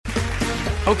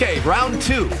Okay, round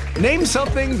 2. Name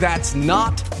something that's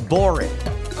not boring.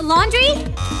 A laundry?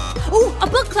 Ooh, a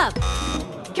book club.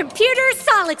 Computer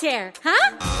solitaire,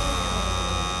 huh?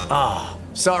 Ah,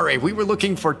 sorry, we were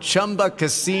looking for Chumba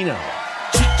Casino.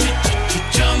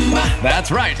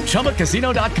 That's right,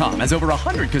 ChumbaCasino.com has over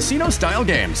 100 casino-style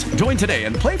games. Join today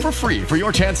and play for free for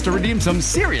your chance to redeem some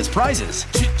serious prizes.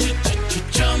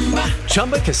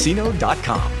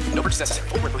 ChumbaCasino.com. No purchase necessary.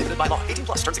 Void where prohibited by law. 18+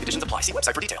 terms and conditions apply. See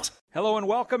website for details. Hello and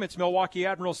welcome. It's Milwaukee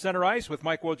Admirals Center Ice with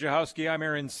Mike Wojciechowski. I'm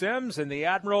Aaron Sims. And the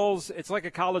Admirals, it's like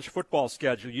a college football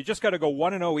schedule. You just got to go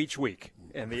 1-0 each week.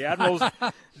 And the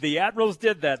Admirals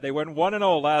did that. They went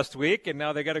 1-0 last week, and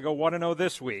now they got to go 1-0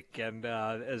 this week. And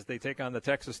as they take on the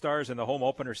Texas Stars in the home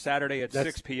opener Saturday at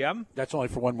 6 p.m. That's only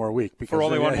for one more week. For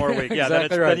only one more week. Yeah,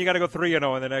 exactly then you got to go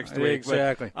 3-0 in the next week.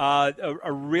 Exactly. But,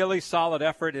 a really solid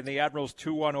effort in the Admirals'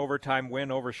 2-1 overtime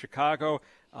win over Chicago.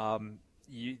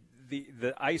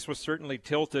 The ice was certainly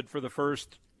tilted for the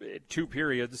first 2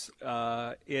 periods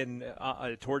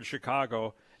towards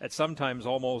Chicago at sometimes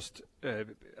almost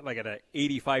like at an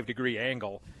 85-degree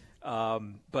angle.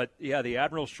 But, yeah, the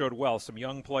Admirals showed well. Some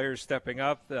young players stepping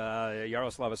up.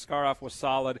 Yaroslav Askarov was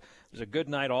solid. It was a good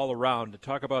night all around. To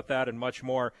talk about that and much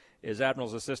more is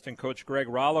Admirals assistant coach Greg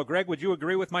Rollo. Greg, would you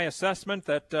agree with my assessment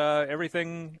that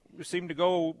everything seemed to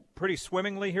go pretty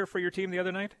swimmingly here for your team the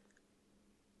other night?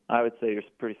 I would say you're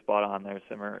pretty spot on there,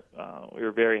 Simmer. We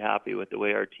were very happy with the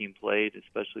way our team played,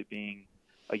 especially being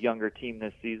a younger team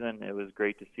this season. It was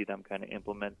great to see them kind of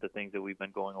implement the things that we've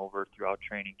been going over throughout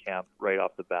training camp right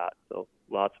off the bat. So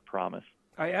lots of promise.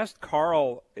 I asked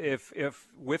Carl if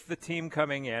with the team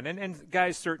coming in, and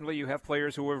guys, certainly you have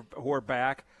players who are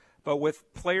back, but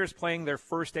with players playing their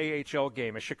first AHL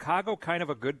game, is Chicago kind of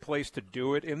a good place to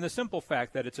do it in the simple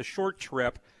fact that it's a short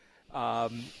trip?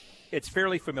 It's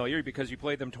fairly familiar because you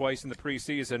played them twice in the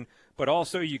preseason, but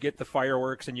also you get the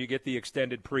fireworks and you get the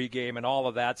extended pregame and all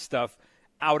of that stuff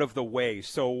out of the way.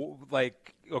 So,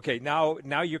 like, okay, now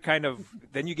you're kind of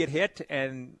 – then you get hit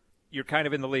and you're kind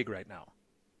of in the league right now.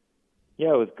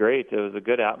 Yeah, it was great. It was a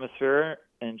good atmosphere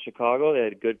in Chicago. They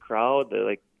had a good crowd.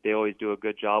 They always do a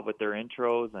good job with their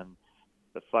intros and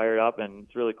they're fired up, and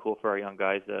it's really cool for our young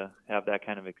guys to have that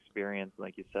kind of experience.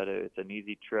 Like you said, it's an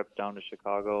easy trip down to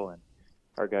Chicago, and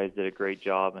our guys did a great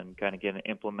job and kind of getting it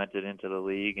implemented into the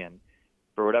league. And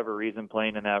for whatever reason,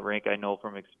 playing in that rink, I know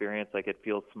from experience, like it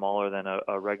feels smaller than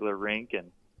a regular rink, and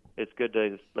it's good to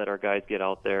just let our guys get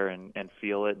out there and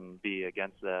feel it and be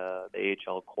against the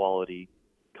AHL quality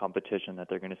competition that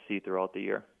they're going to see throughout the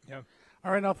year. Yeah.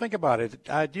 All right, now think about it.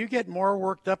 Do you get more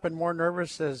worked up and more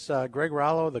nervous as Greg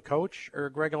Rollo, the coach, or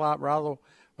Greg Rollo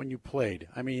when you played?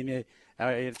 I mean,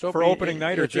 it's for opening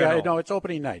night or general? Yeah, no, it's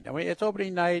opening night. I mean, it's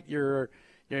opening night.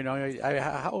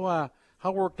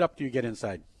 How worked up do you get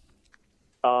inside?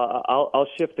 I'll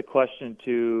shift the question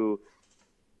to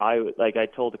I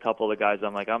told a couple of the guys,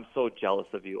 I'm so jealous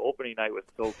of you. Opening night was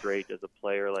so great as a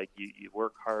player. Like you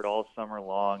work hard all summer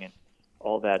long and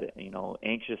all that,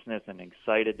 anxiousness and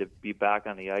excited to be back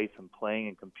on the ice and playing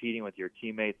and competing with your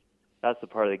teammates. That's the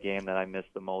part of the game that I miss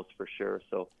the most for sure.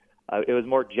 So it was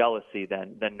more jealousy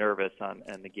than nervous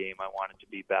in the game. I wanted to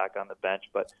be back on the bench,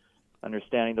 but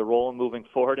understanding the role and moving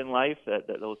forward in life, that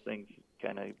those things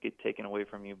kind of get taken away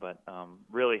from you. But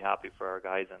really happy for our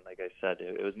guys, and like I said,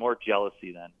 it was more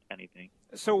jealousy than anything.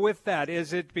 So with that,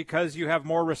 is it because you have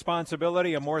more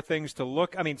responsibility and more things to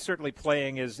look? I mean, certainly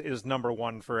playing is number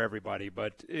one for everybody,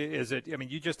 but is it? I mean,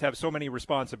 you just have so many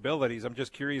responsibilities. I'm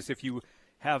just curious if you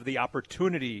have the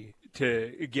opportunity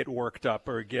to get worked up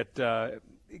or get the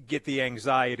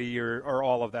anxiety or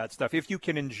all of that stuff. If you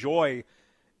can enjoy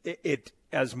it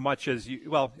as much as you,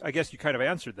 well, I guess you kind of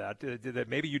answered that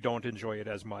maybe you don't enjoy it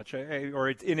as much, or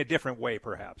it's in a different way,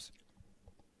 perhaps.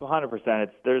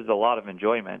 100%. There's a lot of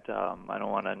enjoyment. I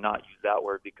don't want to not use that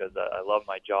word because I love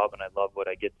my job and I love what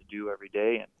I get to do every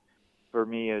day. And for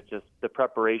me, it's just the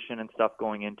preparation and stuff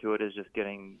going into it is just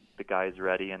getting the guys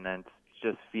ready, and then it's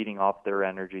just feeding off their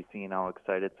energy, seeing how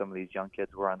excited some of these young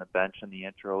kids were on the bench and the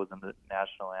intros and the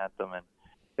national anthem, and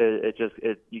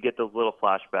you get those little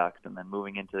flashbacks, and then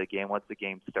moving into the game, once the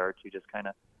game starts, you just kind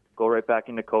of go right back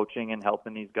into coaching and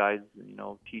helping these guys,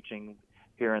 teaching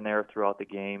here and there throughout the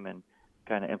game and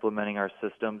kind of implementing our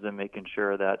systems and making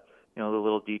sure that, the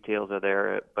little details are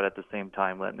there, but at the same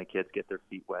time letting the kids get their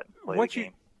feet wet and play the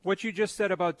game. What you just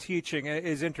said about teaching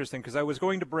is interesting, because I was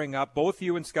going to bring up, both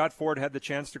you and Scott Ford had the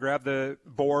chance to grab the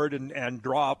board and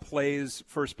draw plays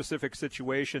for specific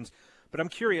situations. But I'm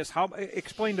curious,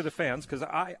 explain to the fans, because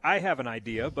I have an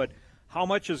idea, but how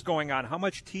much is going on, how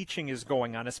much teaching is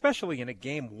going on, especially in a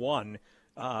game one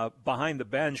behind the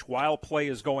bench while play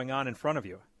is going on in front of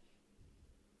you?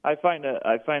 I find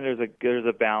there's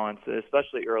a balance,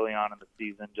 especially early on in the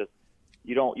season. Just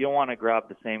you don't want to grab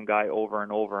the same guy over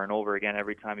and over and over again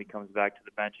every time he comes back to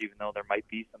the bench, even though there might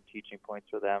be some teaching points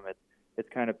for them. It's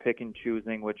kind of pick and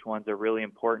choosing which ones are really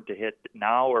important to hit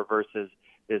now or versus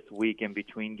this week in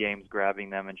between games, grabbing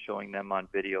them and showing them on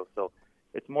video. So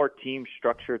it's more team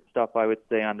structured stuff, I would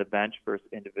say, on the bench versus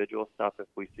individual stuff. If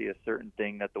we see a certain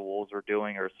thing that the Wolves are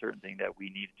doing or a certain thing that we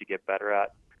need to get better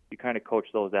at, you kind of coach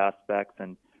those aspects.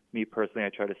 And me personally, I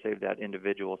try to save that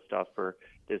individual stuff for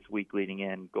this week leading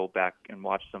in, go back and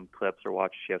watch some clips or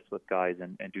watch shifts with guys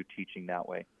and do teaching that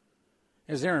way.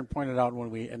 As Aaron pointed out when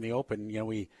we in the Open,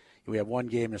 we have one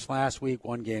game this last week,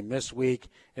 one game this week,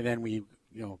 and then we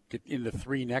get into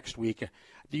 3 next week.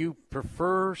 Do you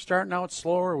prefer starting out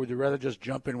slower, or would you rather just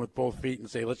jump in with both feet and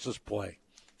say, let's just play?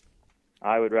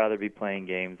 I would rather be playing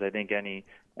games. I think any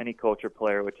coach or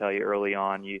player would tell you early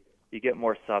on, you get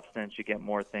more substance, you get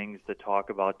more things to talk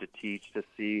about, to teach, to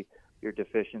see your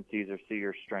deficiencies or see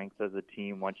your strengths as a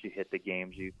team once you hit the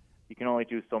games. You can only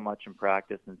do so much in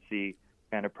practice, and see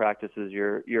kind of practice is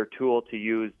your tool to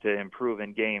use to improve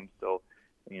in games. So,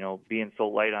 being so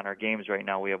light on our games right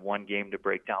now, we have one game to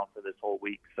break down for this whole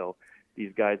week. So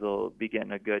these guys will be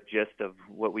getting a good gist of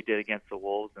what we did against the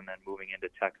Wolves, and then moving into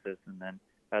Texas. And then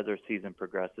as our season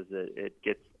progresses,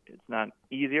 it's not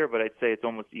easier, but I'd say it's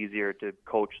almost easier to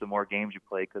coach the more games you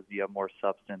play because you have more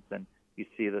substance and you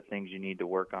see the things you need to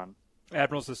work on.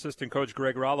 Admirals assistant coach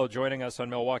Greg Rollo joining us on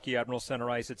Milwaukee Admirals Center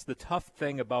Ice. It's the tough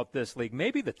thing about this league.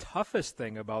 Maybe the toughest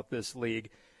thing about this league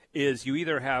is you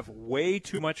either have way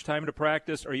too much time to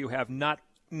practice or you have not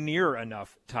near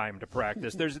enough time to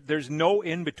practice. There's no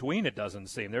in between, it doesn't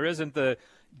seem. There isn't the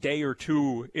day or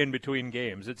two in between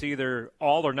games. It's either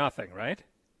all or nothing, right?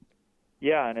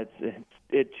 Yeah, and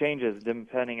it changes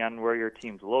depending on where your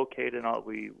team's located.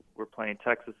 We're playing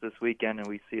Texas this weekend, and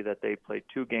we see that they played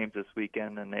 2 games this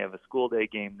weekend, and they have a school day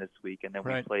game this week, and then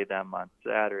we play them on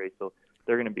Saturday. So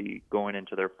they're going to be going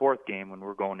into their 4th game when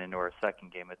we're going into our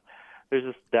 2nd game. There's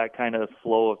just that kind of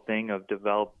flow of thing of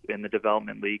in the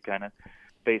development league, kind of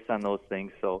based on those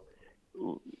things. So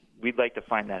we'd like to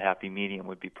find that happy medium.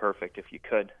 Would be perfect if you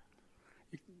could.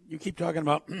 You keep talking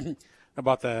about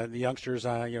about the youngsters,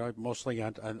 mostly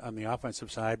on the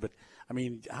offensive side. But I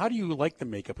mean, how do you like the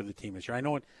makeup of the team this year? I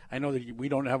know that we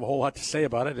don't have a whole lot to say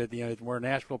about it. We're a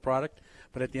Nashville product,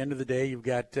 but at the end of the day, you've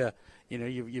got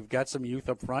you've got some youth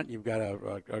up front. You've got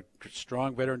a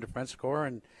strong veteran defense core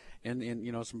and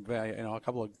some a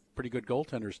couple of pretty good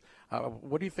goaltenders.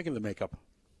 What do you think of the makeup?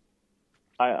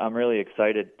 I'm really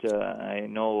excited. I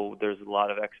know there's a lot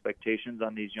of expectations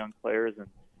on these young players, and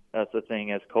that's the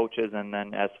thing as coaches and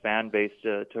then as fan base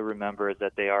to remember is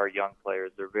that they are young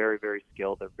players. They're very, very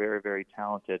skilled. They're very, very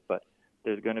talented, but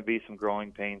there's going to be some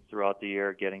growing pains throughout the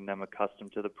year, getting them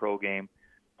accustomed to the pro game,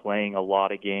 playing a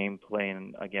lot of game,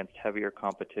 playing against heavier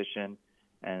competition,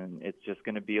 and it's just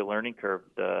going to be a learning curve.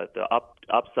 The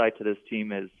upside to this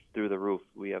team is through the roof.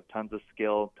 We have tons of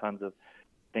skill, tons of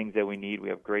things that we need. We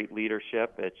have great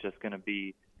leadership. It's just going to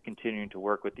be continuing to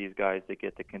work with these guys to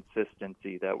get the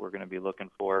consistency that we're going to be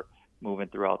looking for moving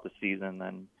throughout the season.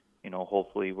 And,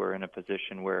 hopefully we're in a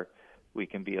position where we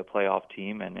can be a playoff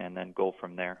team and then go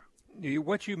from there.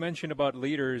 What you mentioned about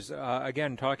leaders,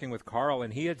 again, talking with Carl,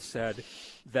 and he had said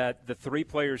that the 3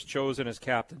 players chosen as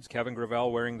captains, Kevin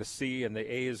Gravel wearing the C and the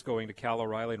A is going to Cal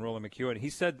O'Reilly and Roland McEwen, he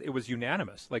said it was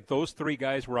unanimous. Like those 3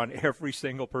 guys were on every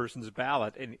single person's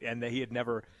ballot, and he had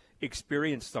never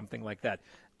experienced something like that.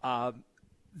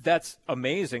 That's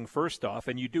amazing, first off,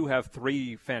 and you do have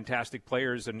 3 fantastic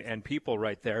players and people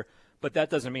right there, but that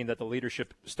doesn't mean that the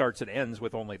leadership starts and ends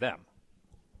with only them.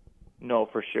 No,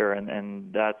 for sure,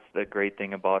 and that's the great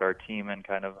thing about our team and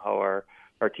kind of how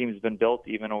our team's been built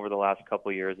even over the last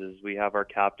couple of years is we have our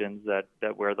captains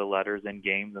that wear the letters in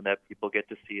games and that people get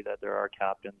to see that they're our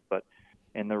captains. But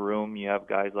in the room, you have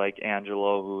guys like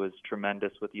Angelo, who is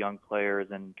tremendous with young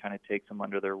players and kind of takes them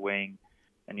under their wing.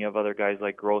 And you have other guys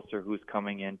like Grosser, who's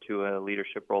coming into a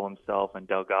leadership role himself, and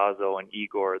Delgado and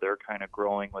Igor. They're kind of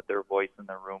growing with their voice in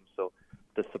the room. So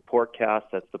the support cast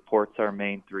that supports our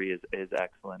main 3 is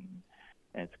excellent.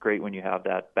 And it's great when you have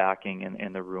that backing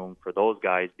in the room for those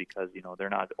guys because, they're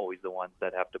not always the ones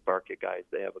that have to bark at guys.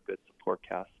 They have a good support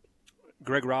cast.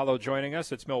 Greg Rollo joining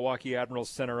us. It's Milwaukee Admirals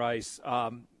Center Ice.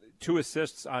 2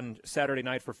 assists on Saturday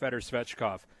night for Fedor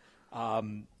Svechkov.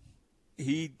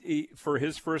 He for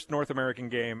his first North American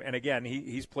game, and again,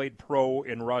 he's played pro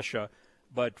in Russia,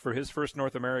 but for his first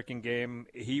North American game,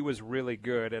 he was really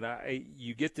good. And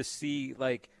you get to see,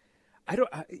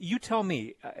 you tell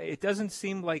me, it doesn't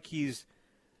seem like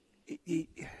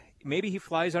maybe he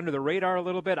flies under the radar a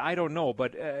little bit. I don't know,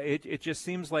 but it just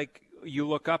seems like you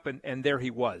look up and there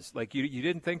he was. Like you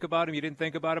didn't think about him,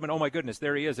 and oh my goodness,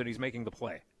 there he is, and he's making the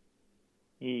play.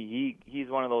 He's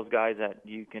one of those guys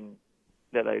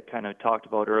that I kind of talked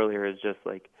about earlier. Is just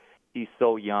like he's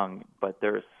so young, but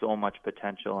there's so much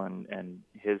potential, and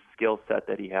his skill set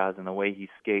that he has, and the way he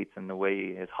skates, and the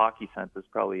way his hockey sense is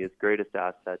probably his greatest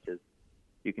asset. Is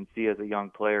you can see as a young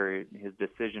player, his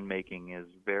decision making is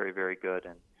very, very good,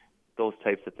 and those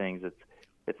types of things.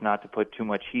 It's not to put too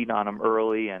much heat on him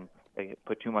early and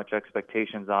put too much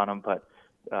expectations on him, but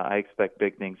I expect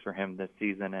big things for him this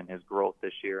season and his growth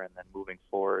this year, and then moving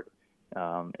forward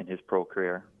in his pro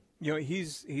career. You know,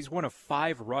 he's one of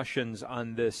 5 Russians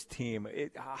on this team.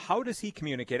 How does he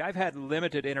communicate? I've had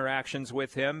limited interactions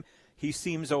with him. He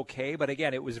seems okay, but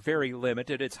again, it was very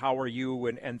limited. It's how are you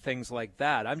and things like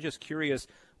that. I'm just curious,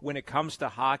 when it comes to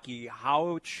hockey,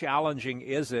 how challenging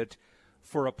is it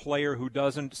for a player who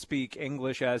doesn't speak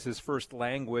English as his first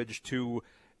language to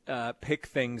pick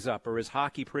things up, or is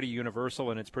hockey pretty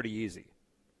universal and it's pretty easy?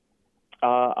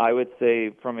 I would say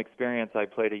from experience, I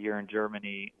played a year in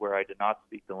Germany where I did not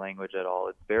speak the language at all.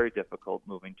 It's very difficult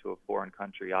moving to a foreign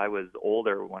country. I was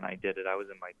older when I did it. I was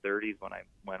in my 30s when I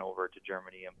went over to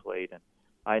Germany and played, and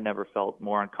I never felt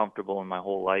more uncomfortable in my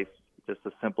whole life. Just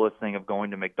the simplest thing of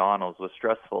going to McDonald's was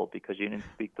stressful because you didn't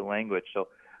speak the language. So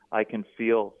I can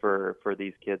feel for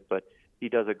these kids, but he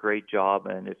does a great job,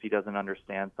 and if he doesn't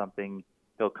understand something,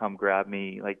 he'll come grab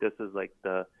me. Like, this is like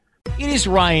the... It is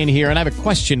Ryan here, and I have a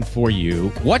question for you.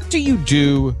 What do you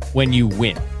do when you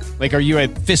win? Like, are you a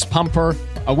fist pumper,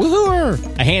 a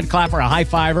woohooer, a hand clapper, a high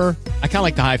fiver? I kind of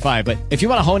like the high five, but if you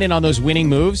want to hone in on those winning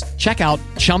moves, check out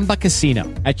Chumba Casino.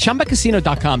 At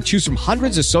ChumbaCasino.com, choose from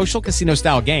hundreds of social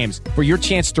casino-style games for your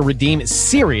chance to redeem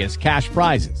serious cash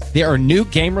prizes. There are new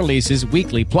game releases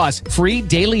weekly, plus free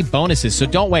daily bonuses. So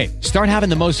don't wait. Start having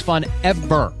the most fun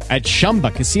ever at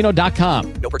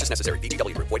ChumbaCasino.com. No purchase necessary.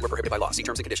 VGW. Void where prohibited by law. See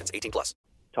terms and conditions. 18+.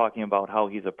 Talking about how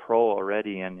he's a pro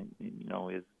already, and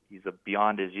he's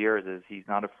beyond his years, is he's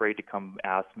not afraid to come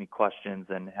ask me questions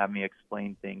and have me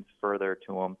explain things further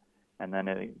to him. And then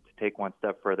to take one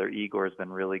step further, Igor's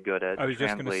been really good at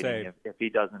translating. If he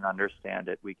doesn't understand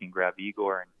it, we can grab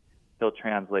Igor and he'll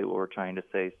translate what we're trying to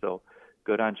say. So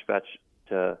good on Svech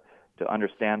to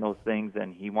understand those things,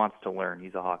 and he wants to learn.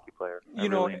 He's a hockey player. I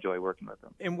really enjoy working with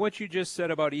him. And what you just said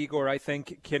about Igor, I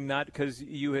think cannot, because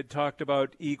you had talked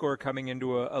about Igor coming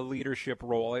into a leadership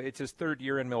role. It's his 3rd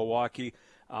year in Milwaukee.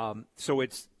 So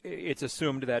it's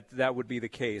assumed that would be the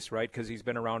case, right? Because he's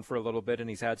been around for a little bit and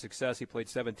he's had success. He played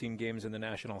 17 games in the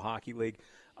National Hockey League.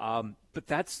 But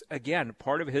that's, again,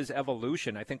 part of his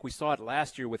evolution. I think we saw it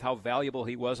last year with how valuable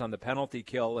he was on the penalty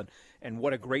kill and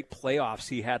what a great playoffs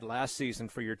he had last season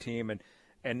for your team.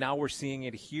 And now we're seeing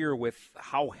it here with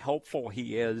how helpful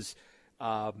he is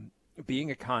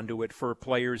being a conduit for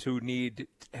players who need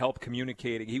help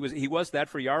communicating. He was that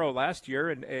for Yarrow last year,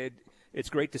 and it's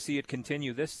great to see it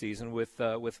continue this season with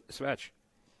Svech.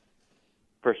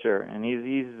 For sure, and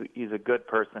he's a good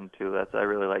person too. I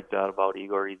really like that about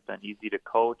Igor. He's been easy to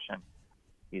coach, and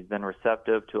he's been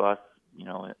receptive to us,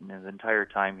 in his entire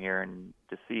time here. And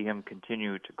to see him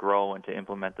continue to grow and to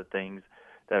implement the things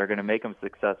that are going to make him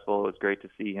successful, it was great to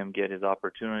see him get his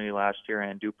opportunity last year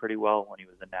and do pretty well when he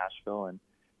was in Nashville. And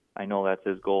I know that's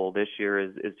his goal this year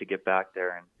is to get back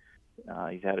there.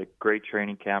 And he's had a great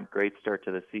training camp, great start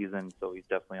to the season, so he's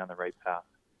definitely on the right path.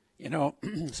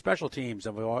 Special teams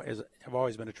have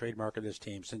always been a trademark of this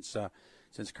team since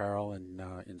Carl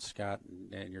and Scott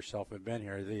and yourself have been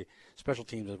here. The special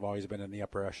teams have always been in the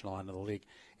upper echelon of the league,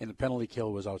 and the penalty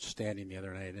kill was outstanding the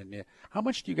other night. And how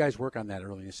much do you guys work on that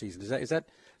early in the season? Is that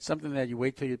something that you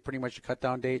wait till you pretty much a cut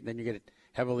down date, and then you get it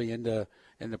heavily into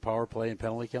power play and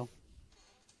penalty kill?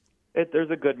 There's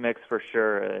a good mix for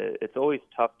sure. It's always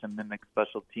tough to mimic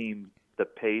special teams, the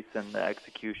pace and the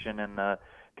execution and the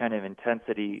kind of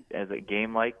intensity as a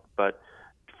game but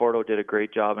Fordo did a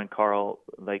great job, and Carl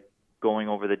going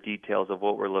over the details of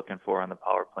what we're looking for on the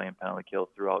power play and penalty kill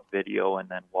throughout video and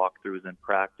then walkthroughs in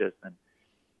practice. And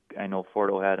I know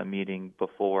Fordo had a meeting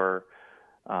before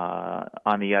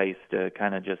on the ice to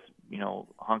kind of just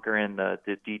hunker in the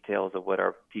details of what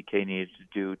our PK needs to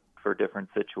do for different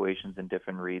situations and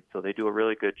different reads. So they do a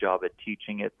really good job at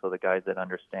teaching it, so the guys that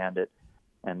understand it.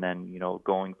 And then,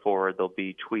 going forward, there'll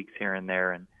be tweaks here and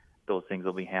there, and those things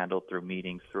will be handled through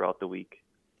meetings throughout the week.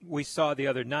 We saw the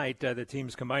other night the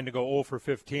teams combined to go 0 for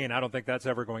 15. I don't think that's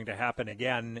ever going to happen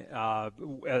again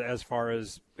as far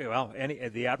as,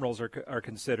 the Admirals are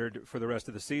considered for the rest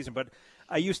of the season. But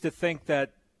I used to think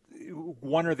that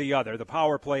one or the other, the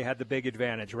power play had the big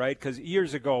advantage, right? Because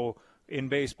years ago, in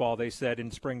baseball, they said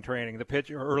in spring training, the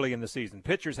pitcher early in the season,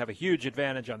 pitchers have a huge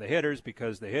advantage on the hitters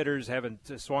because the hitters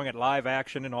haven't swung at live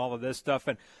action and all of this stuff.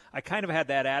 And I kind of had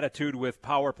that attitude with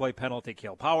power play, penalty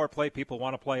kill. Power play, people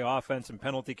want to play offense, and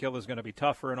penalty kill is going to be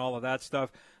tougher and all of that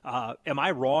stuff. Am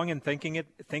I wrong in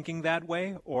thinking that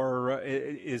way, or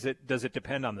does it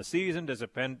depend on the season? Does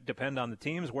it depend on the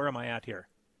teams? Where am I at here?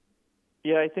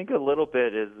 Yeah, I think a little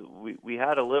bit is we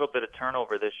had a little bit of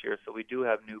turnover this year, so we do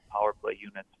have new power play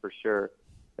units for sure.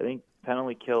 I think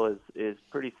penalty kill is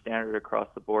pretty standard across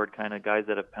the board. Kind of guys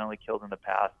that have penalty killed in the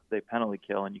past, they penalty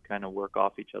kill and you kind of work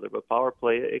off each other. But power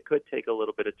play, it could take a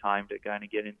little bit of time to kind of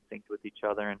get in sync with each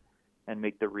other and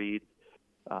make the reads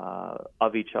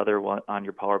of each other on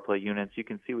your power play units. You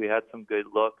can see we had some good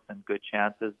looks and good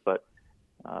chances, but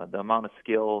the amount of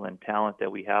skill and talent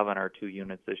that we have on our two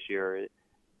units this year,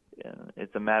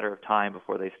 it's a matter of time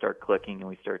before they start clicking and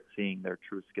we start seeing their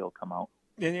true skill come out.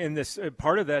 And this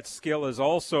part of that skill is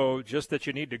also just that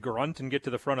you need to grunt and get to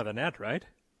the front of the net, right?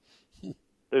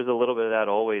 There's a little bit of that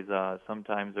always.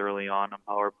 Sometimes early on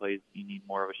power plays, you need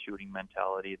more of a shooting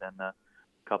mentality than the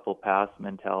couple pass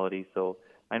mentality. So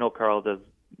I know Carl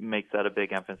makes that a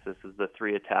big emphasis, is the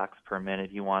 3 attacks per minute.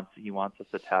 He wants us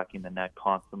attacking the net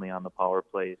constantly on the power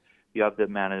play. You have the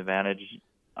man advantage.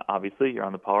 Obviously, you're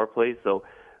on the power play, so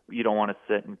you don't want to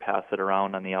sit and pass it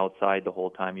around on the outside the whole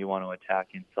time. You want to attack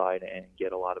inside and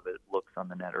get a lot of looks on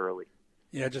the net early.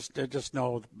 Yeah, just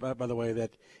know, by the way,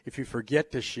 that if you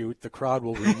forget to shoot, the crowd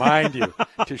will remind you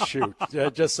to shoot,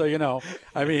 just so you know.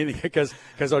 I mean, because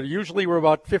usually we're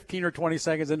about 15 or 20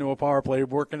 seconds into a power play,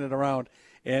 working it around,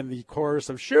 and the chorus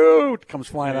of shoot comes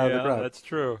flying out of the crowd. That's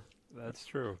true. That's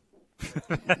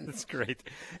great.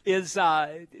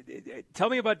 Tell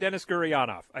me about Denis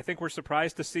Gurianov. I think we're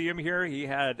surprised to see him here. He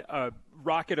had a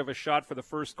rocket of a shot for the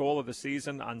first goal of the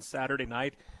season on Saturday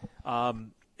night.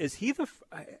 Is he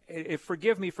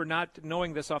forgive me for not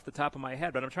knowing this off the top of my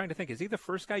head, but I'm trying to think, is he the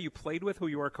first guy you played with who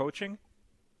you are coaching?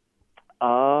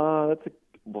 Well,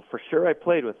 for sure I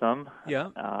played with him. Yeah.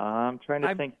 I'm trying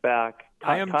to think back.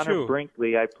 I am Connor too.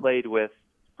 Brinkley I played with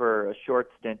for a short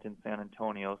stint in San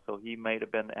Antonio, so he might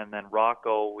have been. And then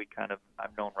Rocco,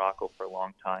 I've known Rocco for a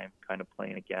long time, kind of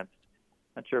playing against.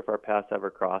 Not sure if our paths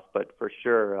ever crossed, but for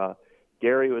sure,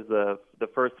 Gary was the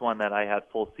first one that I had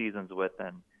full seasons with,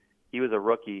 and he was a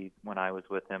rookie when I was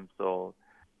with him, so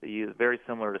he is very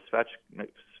similar to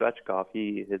Svechkov.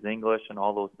 His English and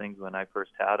all those things when I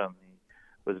first had him, he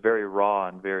was very raw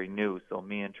and very new. So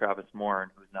me and Travis Morin,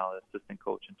 who's now the assistant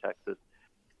coach in Texas,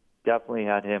 definitely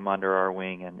had him under our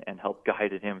wing and helped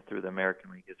guided him through the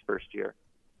American League his first year.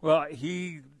 Well,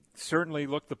 he certainly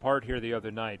looked the part here the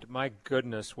other night. My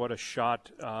goodness, what a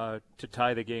shot to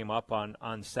tie the game up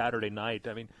on Saturday night.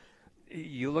 I mean,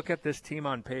 you look at this team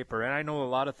on paper, and I know a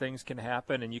lot of things can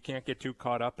happen, and you can't get too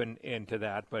caught up into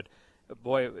that. But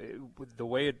boy, the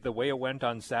way it went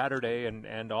on Saturday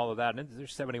and all of that, and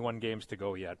there's 71 games to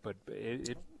go yet, but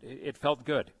it felt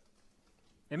good.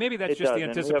 And maybe that's just the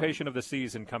anticipation of the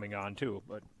season coming on too.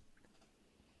 But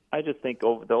I just think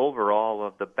the overall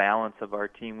of the balance of our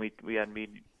team, we had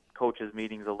coaches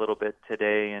meetings a little bit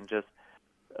today, and just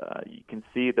you can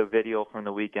see the video from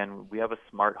the weekend. We have a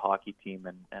smart hockey team,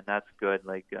 and that's good.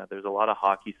 There's a lot of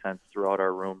hockey sense throughout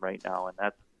our room right now, and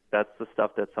that's the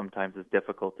stuff that sometimes is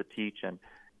difficult to teach. And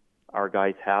our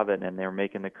guys have it, and they're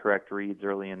making the correct reads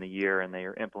early in the year, and they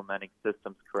are implementing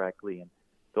systems correctly. And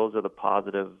those are the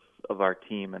positives of our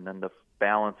team. And then the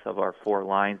balance of our 4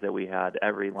 lines that we had,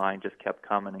 every line just kept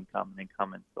coming and coming and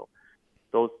coming. So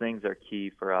those things are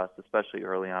key for us, especially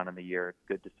early on in the year. It's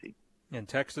good to see. And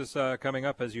Texas coming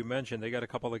up, as you mentioned, they got a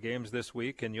couple of games this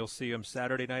week, and you'll see them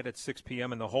Saturday night at 6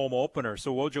 p.m. in the home opener.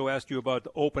 So Wojo asked you about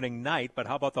the opening night, but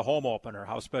how about the home opener?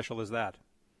 How special is that?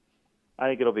 I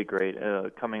think it'll be great.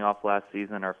 Coming off last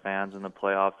season, our fans in the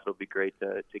playoffs, it'll be great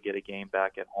to get a game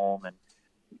back at home and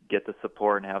get the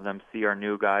support and have them see our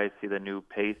new guys, see the new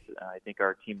pace. I think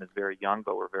our team is very young,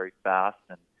 but we're very fast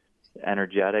and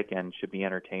energetic, and should be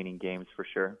entertaining games for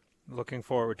sure. Looking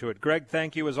forward to it. Greg,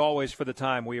 thank you as always for the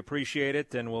time. We appreciate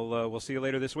it, and we'll see you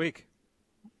later this week.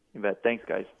 You bet. Thanks,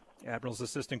 guys. Admirals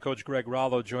assistant coach Greg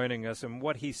Rollo joining us, and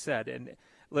what he said. And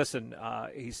listen,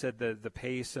 he said the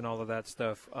pace and all of that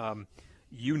stuff.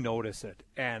 You notice it.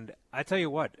 And I tell you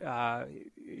what,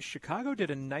 Chicago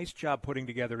did a nice job putting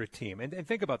together a team. And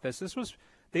think about this.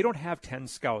 They don't have 10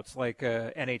 scouts like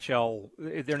NHL.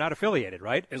 They're not affiliated,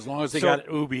 right? As long as they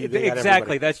got Ubi.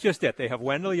 Exactly. That's just it. They have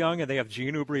Wendell Young and they have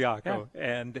Gene Ubriaco.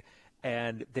 Yeah.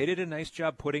 And they did a nice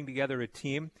job putting together a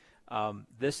team.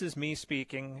 This is me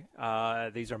speaking.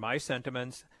 These are my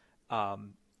sentiments.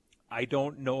 I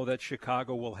don't know that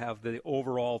Chicago will have the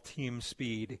overall team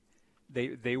speed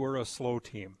they were a slow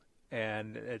team.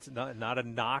 And it's not a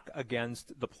knock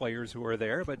against the players who are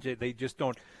there, but they just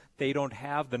don't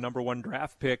have the number one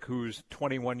draft pick who's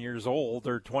 21 years old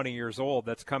or 20 years old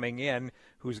that's coming in,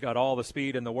 who's got all the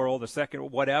speed in the world, the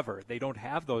second, whatever. They don't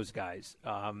have those guys.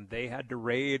 They had to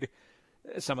raid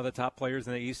some of the top players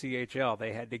in the ECHL.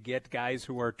 They had to get guys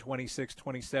who are 26,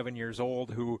 27 years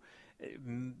old who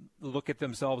look at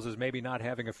themselves as maybe not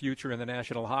having a future in the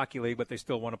National Hockey League, but they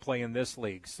still want to play in this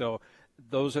league. So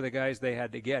those are the guys they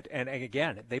had to get. And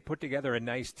again, they put together a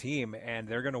nice team, and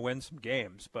they're going to win some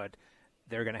games, but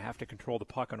they're going to have to control the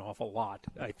puck an awful lot,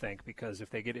 I think, because if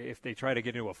they try to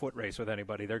get into a foot race with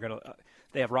anybody,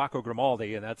 they have Rocco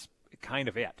Grimaldi, and that's kind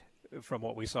of it from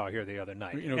what we saw here the other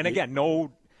night. And again,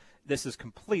 this is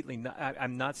completely not,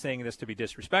 I'm not saying this to be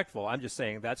disrespectful. I'm just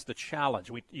saying that's the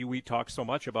challenge. We talk so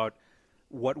much about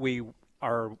what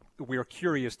we're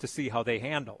curious to see how they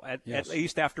handle. At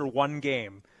least after one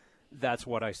game, that's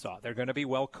what I saw. They're going to be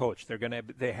well coached.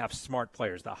 They have smart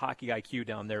players. The hockey IQ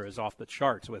down there is off the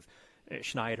charts with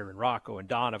Schneider and Rocco and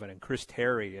Donovan and Chris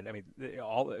Terry and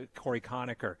all Corey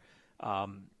Conacher.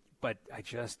 But I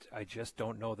just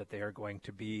don't know that they are going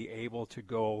to be able to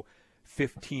go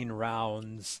 15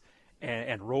 rounds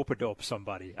and rope-a-dope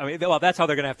somebody. That's how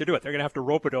they're going to have to do it. They're going to have to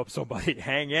rope-a-dope somebody,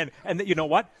 hang in. And you know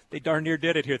what? They darn near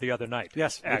did it here the other night.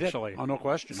 Yes, actually. Oh, no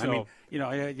question. So,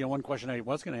 one question I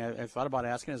thought about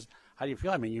asking is, how do you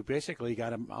feel? You basically got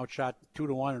them outshot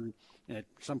 2-1 and at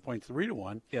some point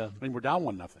 3-1. Yeah. We're down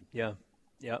 1-0. Yeah.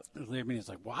 Yeah. It's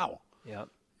like, wow. Yeah.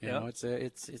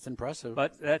 It's impressive.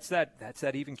 But that's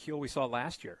that even keel we saw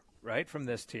last year, right, from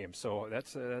this team. So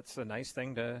that's a nice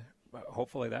thing to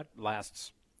hopefully that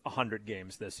lasts 100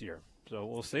 games this year. So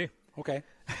we'll see. Okay.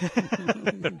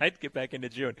 Right, get back into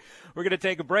June. We're going to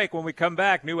take a break. When we come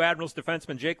back, new Admirals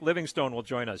defenseman Jake Livingstone will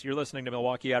join us. You're listening to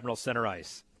Milwaukee Admirals Center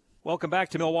Ice. Welcome back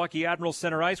to Milwaukee Admirals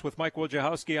Center Ice with Mike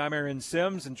Wojciechowski. I'm Aaron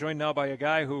Sims, and joined now by a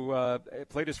guy who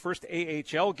played his first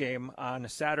AHL game on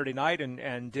Saturday night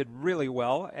and did really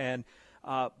well. And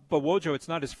but Wojo, it's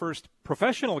not his first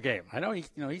professional game. I know he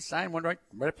signed one right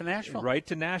up to Nashville. Right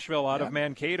to Nashville out of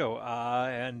Mankato,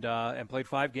 and played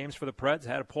 5 games for the Preds.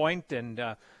 Had a point, and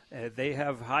they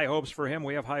have high hopes for him.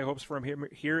 We have high hopes for him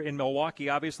here in Milwaukee.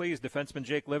 Obviously, he's defenseman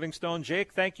Jake Livingstone.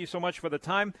 Jake, thank you so much for the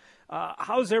time.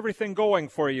 How's everything going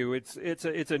for you? It's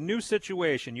a new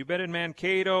situation. You've been in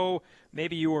Mankato.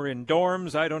 Maybe you were in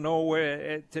dorms. I don't know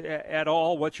at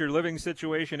all what your living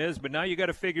situation is, but now you got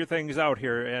to figure things out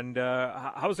here. And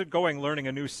how's it going learning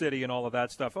a new city and all of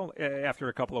that stuff after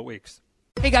a couple of weeks?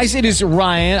 Hey guys, it is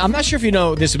Ryan. I'm not sure if you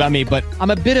know this about me, but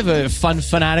I'm a bit of a fun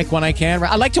fanatic when I can.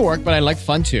 I like to work, but I like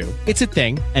fun too. It's a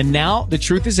thing. And now the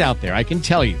truth is out there. I can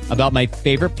tell you about my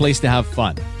favorite place to have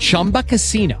fun. Chumba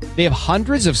Casino. They have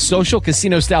hundreds of social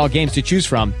casino style games to choose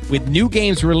from with new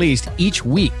games released each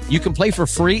week. You can play for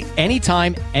free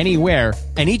anytime, anywhere.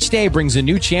 And each day brings a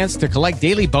new chance to collect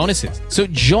daily bonuses. So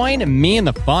join me in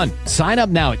the fun. Sign up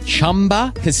now at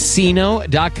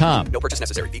ChumbaCasino.com. No purchase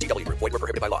necessary. VGW. Void where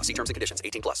prohibited by law. See terms and conditions.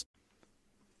 18+.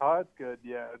 Oh, it's good.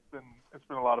 Yeah, it's been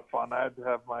a lot of fun. I had to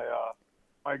have my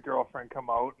girlfriend come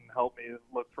out and help me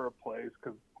look for a place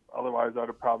because otherwise I'd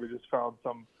have probably just found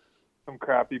some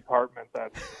crappy apartment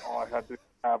that all I had to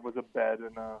have was a bed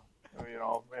and a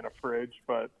fridge.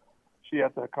 But she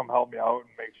had to come help me out and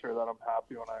make sure that I'm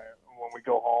happy when we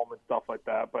go home and stuff like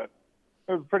that. But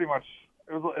it was pretty much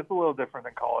it's a little different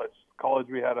than college. College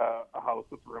we had a house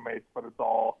with roommates, but it's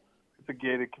a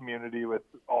gated community with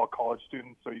all college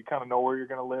students, so you kind of know where you're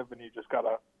going to live, and you just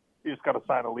gotta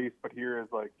sign a lease. But here is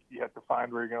like you have to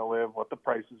find where you're going to live, what the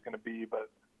price is going to be. But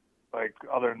like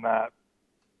other than that,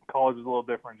 college is a little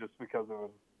different just because of the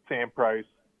same price,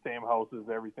 same houses,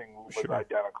 everything was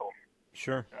identical.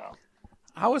 Sure. Yeah.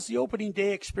 How was the opening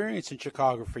day experience in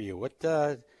Chicago for you? What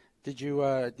did you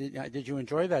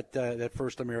enjoy that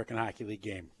first American Hockey League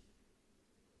game?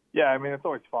 Yeah, it's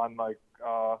always fun. Like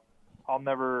I'll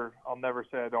never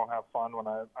say I don't have fun when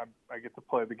I get to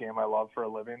play the game I love for a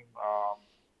living.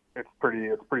 It's pretty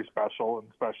special, and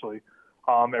especially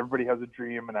everybody has a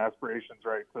dream and aspirations,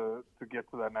 right, to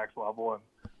get to that next level, and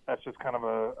that's just kind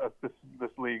of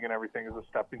this league and everything is a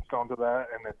stepping stone to that,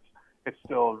 and it's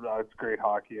still it's great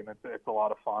hockey, and it's a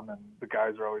lot of fun, and the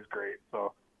guys are always great.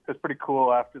 So it's pretty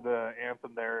cool. After the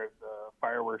anthem there, the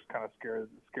fireworks kind of scared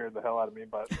the hell out of me,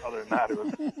 but other than that, it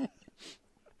was.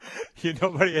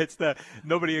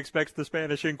 Nobody expects the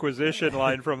Spanish Inquisition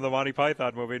line from the Monty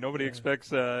Python movie. Nobody expects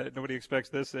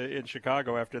this in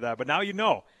Chicago after that. But now you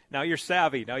know. Now you're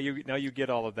savvy. Now you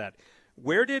get all of that.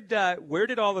 Where did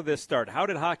all of this start? How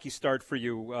did hockey start for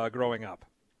you growing up?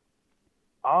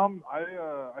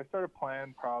 I started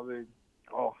playing probably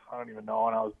I don't even know,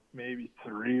 when I was maybe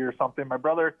 3 or something. My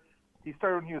brother, he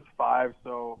started when he was 5,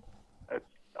 so it's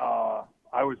I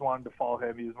always wanted to follow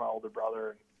him. He was my older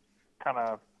brother, and kind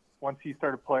of once he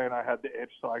started playing, I had the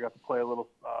itch, so I got to play a little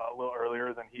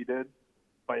earlier than he did.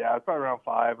 But yeah, I was probably around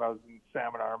 5. I was in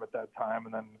Salmon Arm at that time,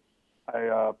 and then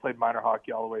I played minor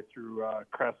hockey all the way through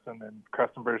Creston,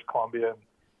 British Columbia, and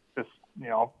just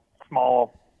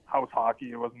small house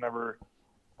hockey. It was never.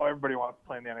 Everybody wants to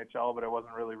play in the NHL, but it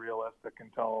wasn't really realistic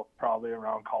until probably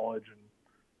around college and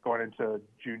going into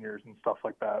juniors and stuff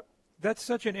like that. That's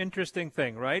such an interesting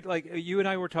thing, right? Like you and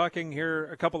I were talking here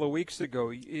a couple of weeks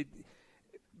ago.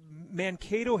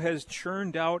 Mankato has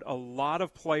churned out a lot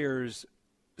of players,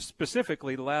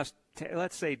 specifically the last,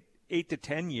 let's say, 8 to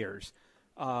 10 years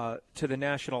to the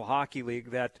National Hockey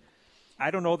League that I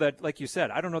don't know that, like you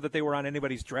said, I don't know that they were on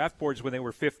anybody's draft boards when they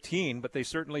were 15, but they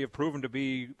certainly have proven to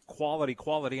be quality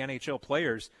NHL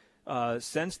players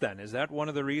since then. Is that one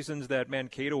of the reasons that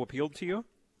Mankato appealed to you?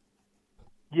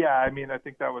 Yeah, I mean, I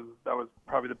think that was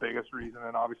probably the biggest reason,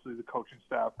 and obviously the coaching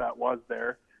staff that was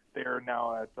there. They are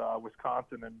now at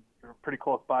Wisconsin, and they're pretty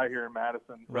close by here in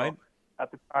Madison. So right. At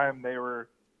the time, they were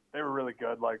really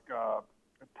good. Like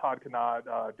Todd Connaught,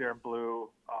 Darren Blue,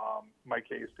 Mike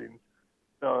Hastings.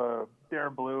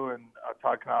 Darren Blue and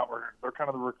Todd Connaught they're kind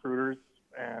of the recruiters,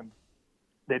 and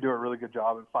they do a really good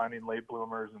job at finding late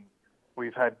bloomers. And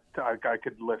we've had I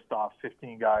could list off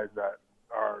 15 guys that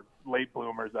are late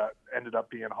bloomers that ended up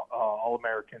being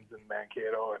All-Americans in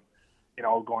Mankato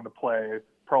and going to play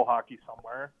pro hockey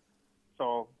somewhere.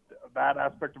 So that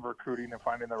aspect of recruiting and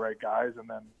finding the right guys, and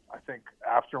then I think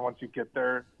once you get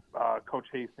there, Coach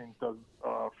Hastings does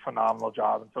a phenomenal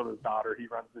job, and so does Nodder. He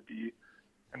runs the D.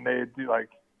 And they do,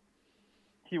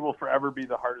 he will forever be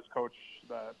the hardest coach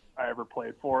that I ever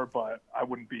played for, but I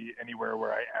wouldn't be anywhere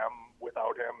where I am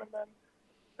without him. And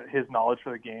then his knowledge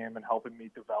for the game and helping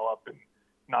me develop and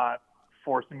not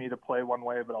forcing me to play one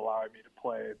way, but allowing me to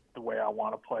play the way I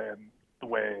want to play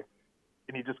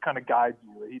and he just kind of guides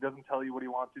you. He doesn't tell you what he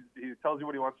wants to do. He tells you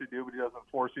what he wants to do, but he doesn't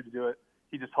force you to do it.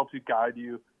 He just helps you guide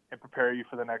you and prepare you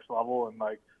for the next level. And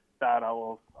that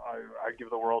I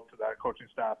give the world to that coaching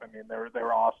staff. I mean, they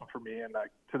were awesome for me, and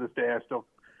to this day I still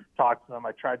talk to them.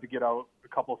 I tried to get out a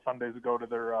couple of Sundays ago to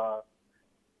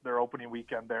their opening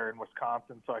weekend there in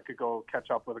Wisconsin, so I could go catch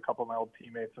up with a couple of my old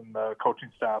teammates and the coaching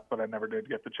staff, but I never did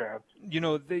get the chance.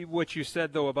 What you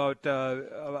said though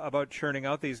about churning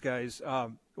out these guys.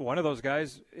 One of those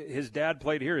guys, his dad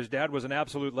played here. His dad was an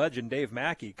absolute legend, Dave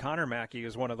Mackey. Connor Mackey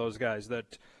is one of those guys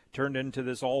that turned into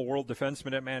this all-world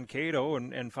defenseman at Mankato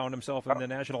and found himself in the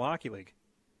National Hockey League.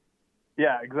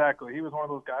 Yeah, exactly. He was one of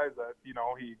those guys that,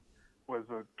 he was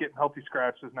getting healthy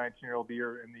scratch his 19-year-old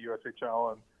year in the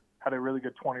USHL and had a really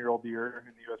good 20-year-old year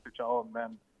in the USHL, and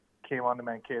then came on to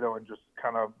Mankato and just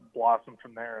kind of blossomed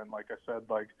from there. And like I said,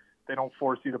 they don't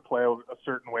force you to play a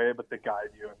certain way, but they guide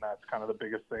you, and that's kind of the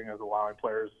biggest thing, is allowing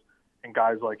players and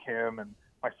guys like him and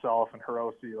myself and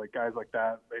Hiroshi, guys like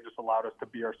that, they just allowed us to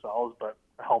be ourselves, but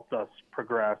helped us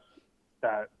progress,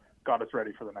 that got us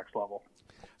ready for the next level.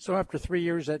 So after 3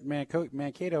 years at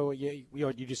Mankato,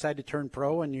 you decided to turn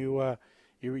pro, and you're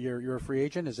a free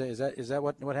agent. Is that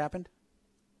what happened?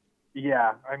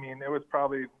 Yeah, I mean, it was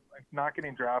probably not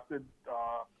getting drafted.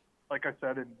 Like I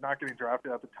said, and not getting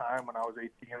drafted at the time when I was 18,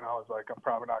 I was like, I'm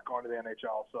probably not going to the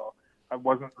NHL. So I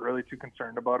wasn't really too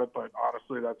concerned about it, but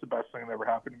honestly, that's the best thing that ever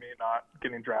happened to me, not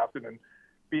getting drafted and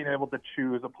being able to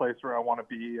choose a place where I want to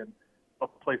be and a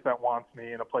place that wants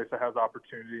me and a place that has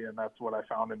opportunity, and that's what I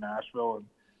found in Nashville.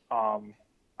 And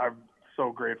I'm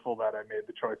so grateful that I made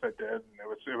the choice I did, and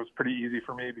it was pretty easy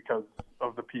for me because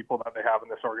of the people that they have in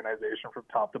this organization from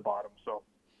top to bottom. So.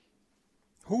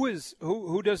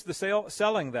 Who does the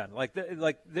selling then?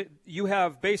 You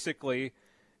have basically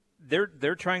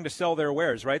they're trying to sell their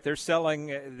wares, right? They're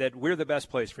selling that we're the best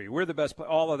place for you. We're the best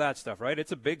all of that stuff, right?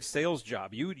 It's a big sales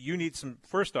job. You need some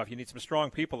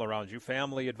strong people around you,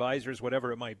 family, advisors,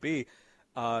 whatever it might be,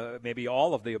 maybe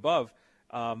all of the above.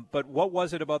 But what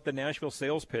was it about the Nashville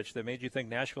sales pitch that made you think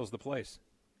Nashville's the place?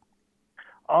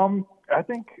 I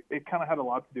think it kind of had a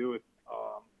lot to do with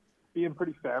being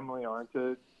pretty family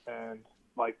oriented and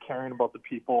caring about the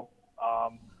people.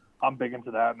 I'm big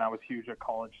into that, and that was huge at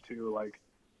college too.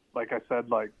 Like I said,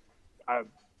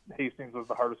 Hastings was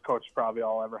the hardest coach probably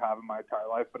I'll ever have in my entire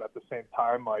life. But at the same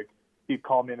time, he'd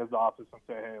call me in his office and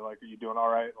say, "Hey, are you doing all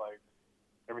right?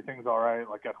 Everything's all right?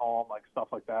 At home, stuff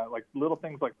like that. Little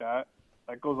things like that.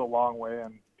 That goes a long way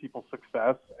in people's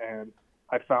success. And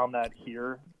I found that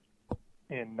here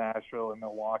in Nashville and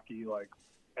Milwaukee,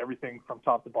 everything from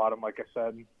top to bottom. Like I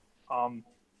said,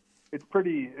 it's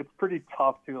pretty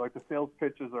tough too. The sales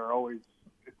pitches are always,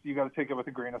 it's you got to take it with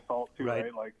a grain of salt too,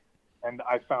 right? Like, and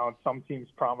I found some teams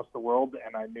promised the world,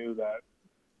 and I knew that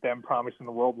them promising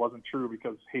the world wasn't true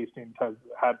because Hastings has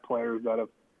had players that have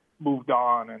moved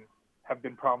on and have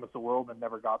been promised the world and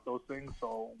never got those things.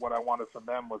 So what I wanted from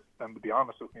them was them to be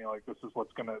honest with me, like, this is how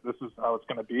it's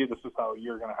gonna be, this is how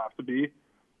you're gonna have to be,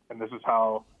 and this is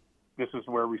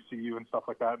where we see you and stuff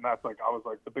like that. And that's like, I was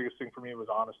like, the biggest thing for me was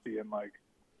honesty, and like,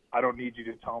 I don't need you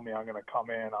to tell me I'm gonna come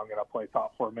in, I'm gonna play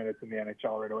top 4 minutes in the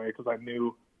NHL right away, because I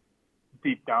knew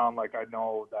deep down, like, I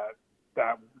know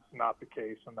that was not the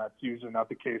case, and that's usually not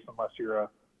the case unless you're a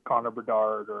Connor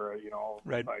Bedard or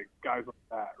like guys like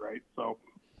that, right? So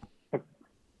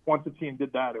once the team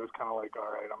did that, it was kind of like,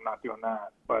 all right, I'm not doing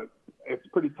that. But it's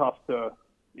pretty tough to,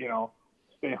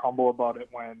 stay humble about it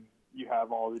when you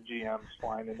have all the GMs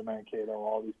flying into Mankato,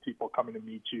 all these people coming to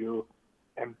meet you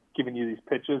and giving you these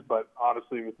pitches. But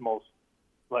honestly, it was most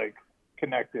like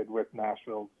connected with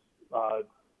Nashville's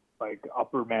like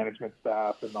upper management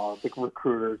staff and all the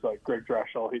recruiters, like Greg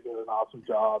Dreschel, he did an awesome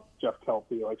job, Jeff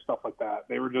Kelty, like stuff like that.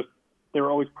 They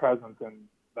were always present, and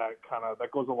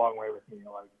that goes a long way with me,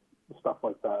 like stuff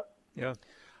like that. Yeah.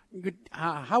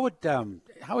 How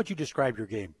would you describe your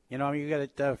game? You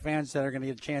got fans that are going to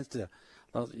get a chance to,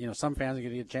 some fans are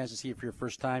going to get a chance to see it for your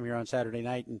first time here on Saturday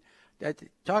night. And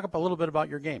talk up a little bit about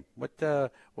your game. What do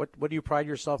you pride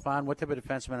yourself on? What type of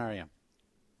defenseman are you?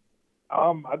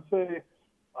 I'd say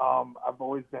I've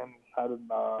always had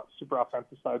a super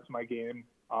offensive side to my game.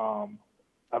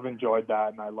 I've enjoyed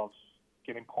that, and I love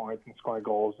getting points and scoring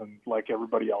goals, and like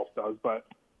everybody else does. But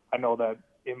I know that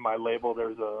in my label,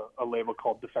 there's a label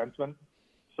called defenseman.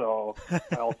 So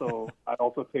I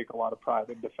also take a lot of pride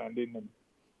in defending,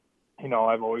 and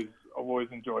I've always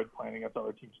enjoyed playing against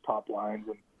other teams' top lines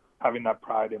and having that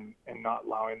pride in not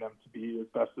allowing them to be as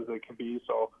best as they can be.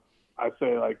 So I'd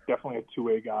say, like, definitely a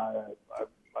two-way guy.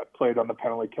 I've played on the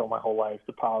penalty kill my whole life,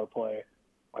 the power play.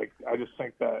 Like, I just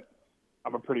think that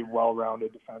I'm a pretty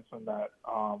well-rounded defenseman that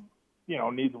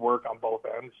needs work on both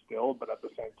ends still, but at the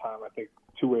same time, I think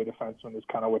two-way defenseman is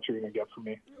kind of what you're going to get from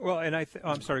me. Well, and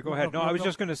I'm sorry, go ahead. No, I was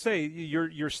just going to say your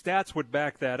stats would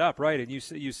back that up, right? And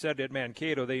you said at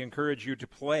Mankato they encourage you to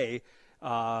play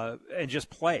and just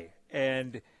play.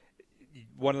 And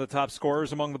one of the top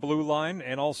scorers among the blue line,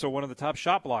 and also one of the top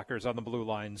shot blockers on the blue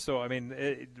line. So I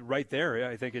mean, right there,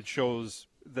 I think it shows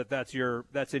that's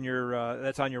on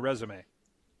your resume.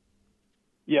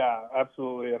 Yeah,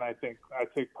 absolutely. And I think I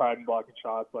take pride in blocking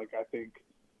shots. Like, I think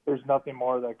there's nothing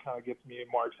more that kind of gets me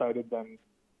more excited than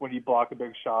when you block a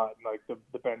big shot and, like,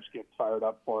 the bench gets fired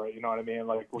up for it. You know what I mean?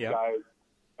 Like, when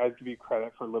guys give you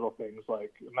credit for little things.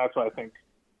 Like, and that's why I think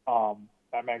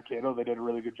at Mankato they did a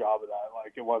really good job of that.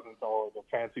 Like, it wasn't all the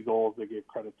fancy goals they gave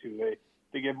credit to.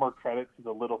 They gave more credit to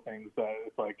the little things that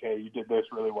it's like, hey, you did this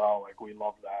really well. Like, we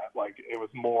love that. Like, it was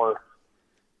more –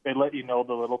 they let you know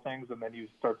the little things, and then you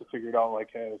start to figure it out, like,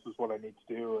 hey, this is what I need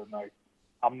to do. And, like,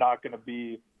 I'm not going to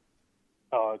be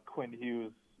Quinn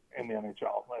Hughes in the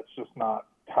NHL. That's just not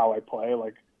how I play.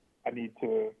 Like, I do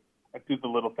the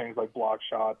little things like block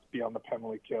shots, be on the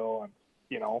penalty kill, and,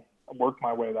 work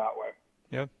my way that way.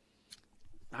 Yeah.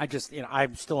 I just,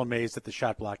 I'm still amazed at the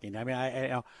shot blocking. I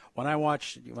mean, when I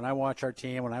watch our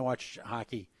team, when I watch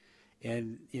hockey,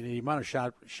 and the amount of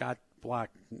shot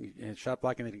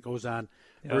blocking that it goes on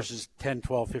versus 10,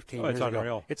 12, 15 years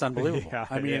ago. It's unbelievable. Yeah,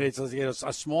 I mean, it's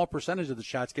a small percentage of the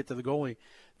shots get to the goalie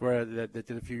where that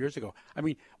did a few years ago. I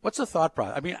mean, what's the thought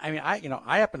process?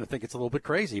 I happen to think it's a little bit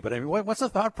crazy, but I mean, what's the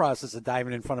thought process of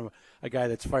diving in front of a guy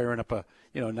that's firing up a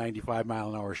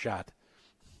 95-mile-an-hour shot?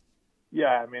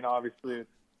 Yeah, I mean, obviously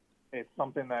it's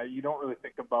something that you don't really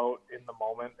think about in the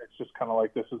moment. It's just kind of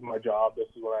like, this is my job, this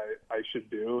is what I should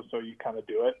do, so you kind of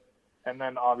do it. And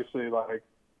then obviously, like,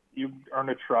 you earn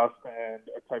a trust and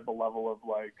a type of level of,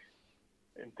 like,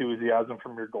 enthusiasm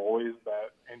from your goalies that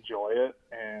enjoy it.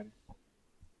 And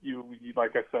you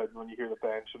like I said, when you hear the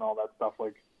bench and all that stuff,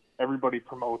 like, everybody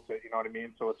promotes it, you know what I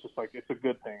mean? So it's just like, it's a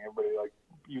good thing. Everybody, like,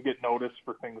 you get noticed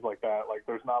for things like that. Like,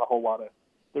 there is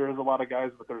a lot of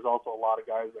guys, but there's also a lot of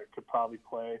guys that could probably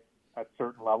play at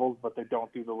certain levels, but they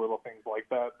don't do the little things like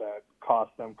that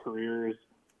cost them careers,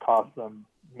 cost them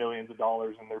millions of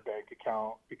dollars in their bank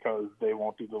account because they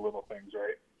won't do the little things,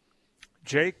 right?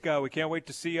 Jake, we can't wait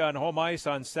to see you on home ice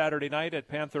on Saturday night at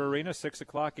Panther Arena, 6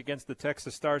 o'clock against the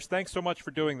Texas Stars. Thanks so much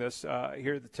for doing this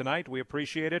here tonight. We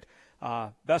appreciate it.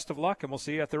 Best of luck, and we'll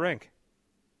see you at the rink.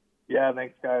 Yeah,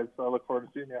 thanks, guys. I look forward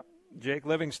to seeing you. Jake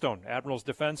Livingstone, Admirals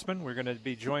defenseman. We're going to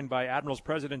be joined by Admirals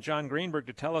President John Greenberg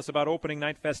to tell us about opening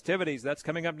night festivities. That's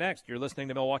coming up next. You're listening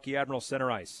to Milwaukee Admirals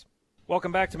Center Ice.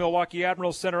 Welcome back to Milwaukee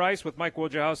Admirals Center Ice with Mike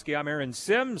Wojciechowski. I'm Aaron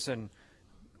Sims, and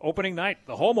opening night,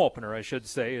 the home opener, I should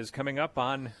say, is coming up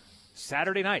on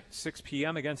Saturday night, 6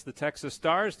 p.m. against the Texas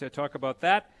Stars. To talk about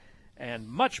that and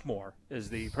much more is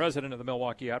the president of the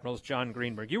Milwaukee Admirals, John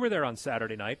Greenberg. You were there on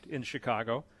Saturday night in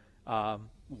Chicago. Go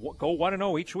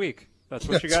 1-0 each week. That's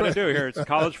what you got to do here. It's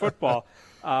college football.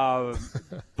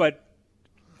 But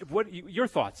what your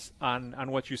thoughts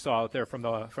on what you saw out there from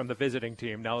the visiting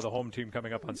team, now the home team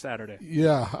coming up on Saturday?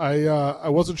 Yeah, I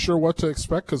wasn't sure what to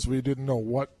expect because we didn't know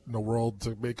what in the world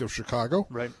to make of Chicago.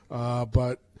 Right.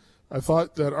 But I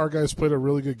thought that our guys played a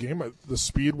really good game. The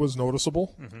speed was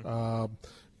noticeable.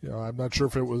 Mm-hmm. I'm not sure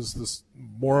if it was this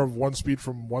more of one speed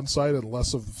from one side and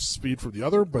less of speed from the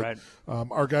other, but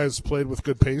our guys played with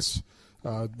good pace.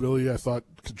 Really, I thought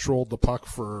controlled the puck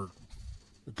for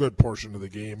a good portion of the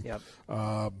game. Yep.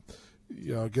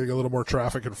 Getting a little more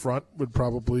traffic in front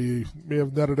may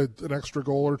have netted an extra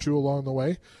goal or two along the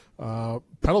way.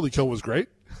 Penalty kill was great.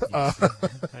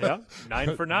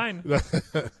 9 for 9.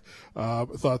 I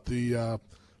thought the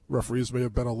referees may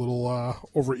have been a little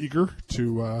overeager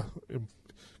to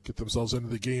get themselves into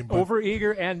the game. But,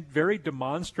 overeager and very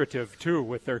demonstrative, too,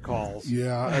 with their calls.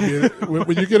 Yeah, I mean,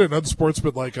 when you get an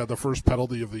unsportsmanlike on the first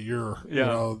penalty of the year,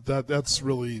 that's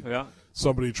really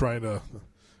somebody trying to,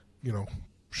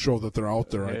 show that they're out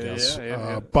there, I guess.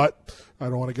 But I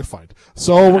don't want to get fined.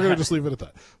 So we're going to just leave it at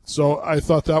that. So I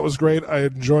thought that was great. I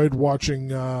enjoyed watching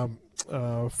Fedor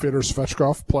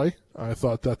Svechkov play. I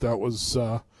thought that was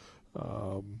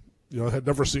I had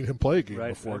never seen him play a game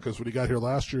before because when he got here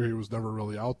last year, he was never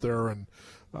really out there, and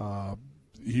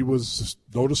he was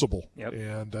noticeable. Yep.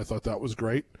 And I thought that was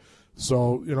great.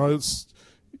 So, it's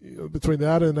between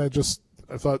that and I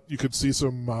thought you could see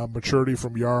some maturity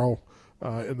from Yarrow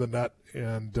in the net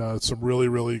and some really,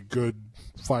 really good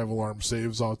 5-alarm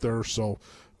saves out there. So,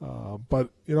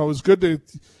 but, it was good to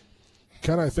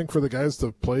kind of, I think, for the guys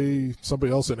to play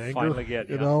somebody else in anger, finally get,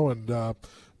 and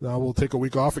now we'll take a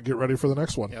week off and get ready for the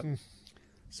next one. Yep.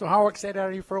 So how excited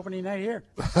are you for opening night here?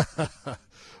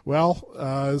 Well,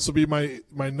 this will be my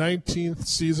 19th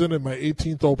season and my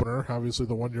 18th opener. Obviously,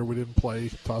 the 1 year we didn't play,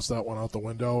 tossed that one out the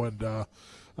window. And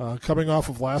coming off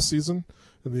of last season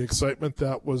and the excitement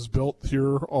that was built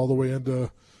here all the way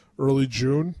into early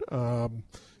June,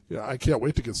 I can't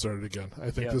wait to get started again.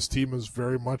 I think this team is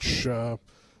very much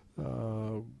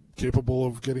capable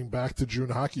of getting back to June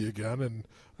hockey again, and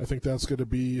I think that's going to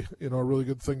be a really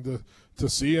good thing to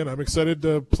see. And I'm excited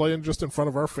to play in front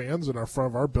of our fans and in front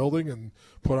of our building and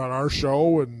put on our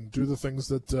show and do the things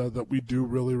that we do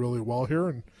really, really well here.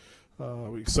 And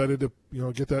we're excited to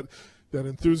get that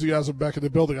enthusiasm back in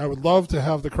the building. I would love to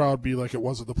have the crowd be like it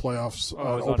was at the playoffs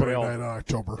on opening night in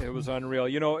October. It was unreal.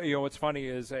 What's funny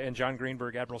is, and John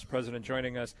Greenberg, Admirals president,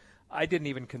 joining us, I didn't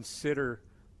even consider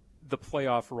the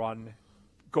playoff run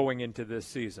going into this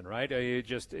season, right?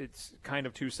 It's kind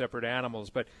of two separate animals,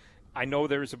 but I know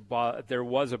there was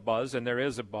a buzz, and there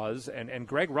is a buzz, and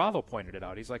Greg Rotho pointed it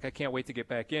out. He's like, I can't wait to get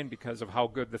back in because of how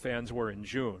good the fans were in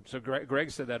June. So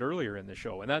Greg said that earlier in the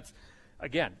show, and that's,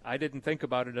 again, I didn't think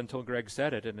about it until Greg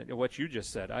said it, and what you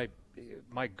just said,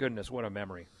 my goodness, what a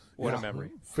memory. What a memory.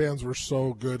 Fans were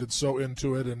so good and so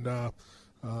into it, and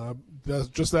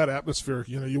just that atmosphere,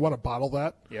 you want to bottle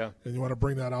that, and you want to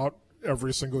bring that out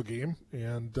every single game,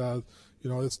 and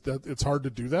it's hard to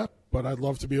do that, but I'd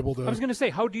love to be able to. I was going to say,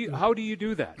 how do you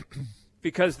do that?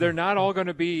 Because they're not all going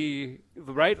to be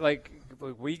right. Like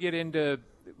we get into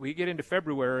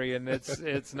February, and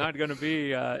it's not going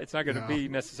to be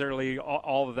necessarily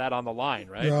all of that on the line,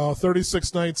 right?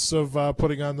 36 nights of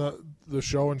putting on the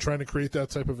show and trying to create that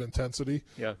type of intensity.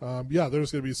 Yeah.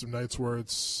 There's going to be some nights where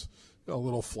it's a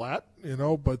little flat,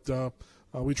 but.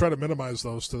 We try to minimize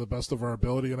those to the best of our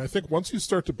ability, and I think once you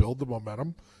start to build the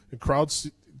momentum and crowds,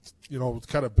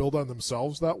 kind of build on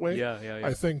themselves that way.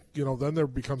 I think then there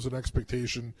becomes an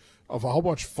expectation of how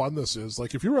much fun this is.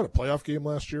 Like if you were at a playoff game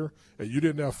last year and you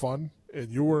didn't have fun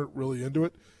and you weren't really into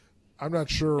it, I'm not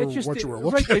sure what you were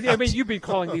looking at. I mean, you've been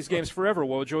calling these games forever,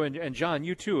 Wojo, and John,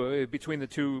 you too.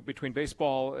 Between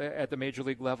baseball at the major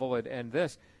league level and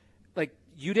this. Like,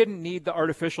 you didn't need the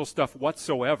artificial stuff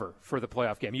whatsoever for the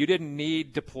playoff game. You didn't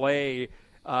need to play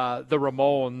the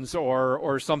Ramones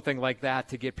or something like that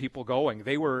to get people going.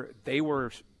 They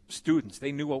were students.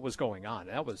 They knew what was going on.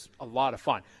 That was a lot of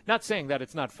fun. Not saying that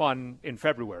it's not fun in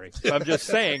February. I'm just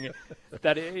saying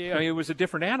that it was a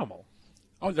different animal.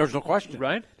 Oh, there's no question.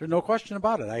 Right? There's no question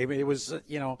about it. I mean, it was,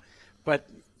 but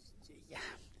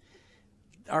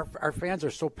our fans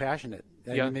are so passionate.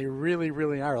 I mean, they really,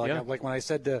 really are. Like when I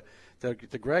said to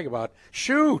Greg about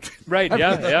shoot, right?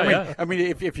 I mean,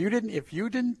 if you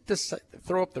didn't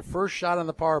throw up the first shot on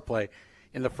the power play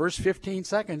in the first 15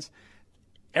 seconds,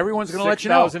 everyone's going to let you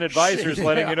know. 6,000 advisors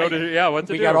letting you know what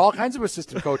to do. We got all kinds of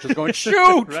assistant coaches going,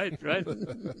 shoot! Right.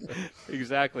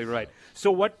 Exactly right.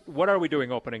 So what are we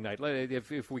doing opening night?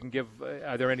 If we can give,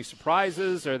 are there any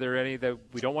surprises? Are there any that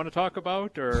we don't want to talk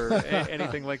about or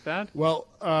anything like that? Well,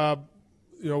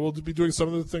 we'll be doing some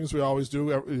of the things we always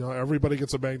do. Everybody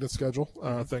gets a magnet schedule,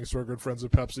 thanks to our good friends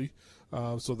at Pepsi.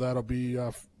 So that'll be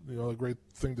a great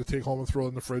thing to take home and throw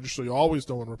in the fridge, so you always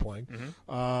know when we're playing.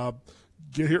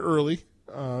 Get here early.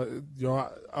 I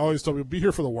always tell people, be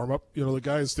here for the warm-up. The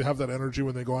guys, they have that energy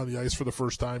when they go on the ice for the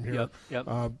first time here. Yep.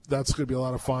 That's going to be a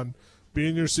lot of fun. Be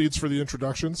in your seats for the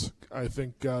introductions. I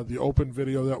think the open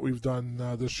video that we've done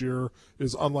this year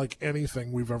is unlike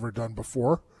anything we've ever done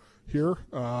before here.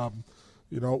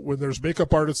 When there's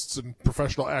makeup artists and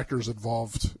professional actors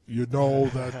involved,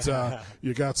 that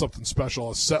you got something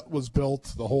special. A set was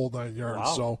built, the whole 9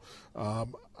 yards. Wow. So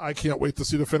I can't wait to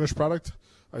see the finished product.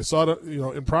 I saw it,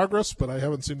 in progress, but I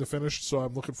haven't seen the finished, so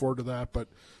I'm looking forward to that. But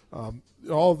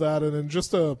all of that, and then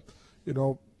just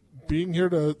being here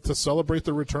to celebrate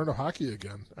the return of hockey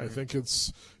again. I think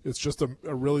it's just a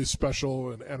really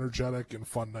special and energetic and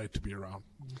fun night to be around.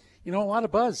 A lot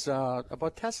of buzz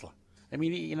about Tesla. I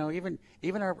mean,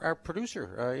 even our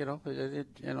producer,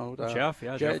 Jeff,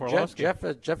 Jeff Orlowski.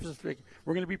 Jeff is.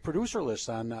 We're going to be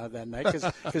producerless on that night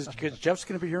because Jeff's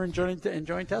going to be here enjoying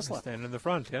Tesla. Standing in the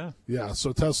front, yeah. Yeah,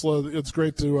 so Tesla, it's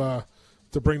great to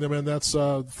bring them in. That's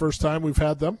the first time we've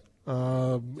had them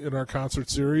in our concert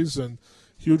series, and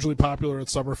hugely popular at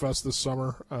Summerfest this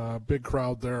summer. Big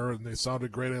crowd there, and they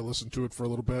sounded great. I listened to it for a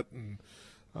little bit, and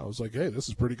I was like, hey, this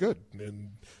is pretty good.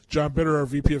 And John Bitter, our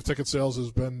VP of ticket sales,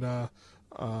 has been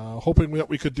hoping that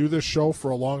we could do this show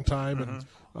for a long time, and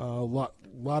a lot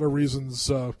of reasons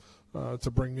to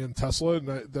bring in Tesla, and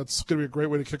that's going to be a great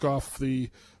way to kick off the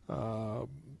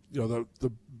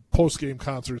post-game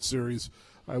concert series.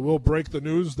 I will break the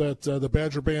news that the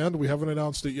Badger Band, we haven't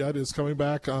announced it yet, is coming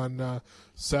back on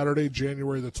Saturday,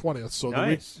 January the 20th. So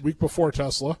nice. the week before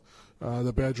Tesla.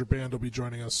 The Badger Band will be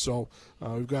joining us. So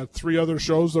we've got 3 other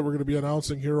shows that we're going to be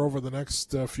announcing here over the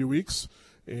next few weeks,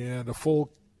 and a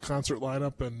full concert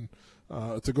lineup, and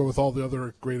to go with all the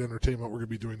other great entertainment we're going to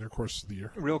be doing the course of the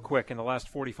year. Real quick, in the last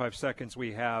 45 seconds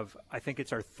we have, I think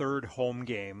it's our 3rd home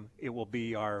game. It will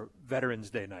be our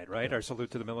Veterans Day night, right? Our salute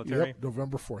to the military? Yep,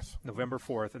 November 4th. November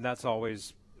 4th, and that's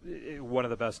always one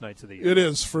of the best nights of the year. It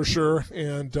is, for sure,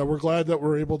 and we're glad that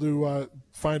we're able to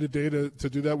find a day to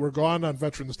do that. We're gone on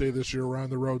Veterans Day this year. We're on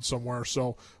the road somewhere,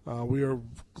 so we are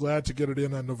glad to get it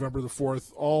in on November the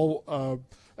 4th. All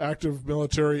active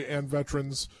military and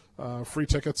veterans, free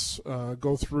tickets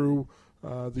go through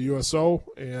the USO,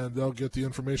 and they'll get the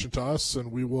information to us,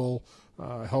 and we will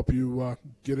help you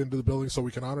get into the building so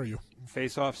we can honor you.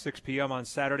 Face-off 6 p.m. on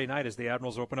Saturday night as the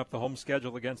Admirals open up the home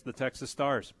schedule against the Texas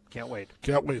Stars. Can't wait.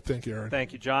 Can't wait. Thank you, Aaron.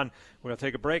 Thank you, John. We'll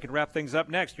take a break and wrap things up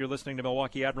next. You're listening to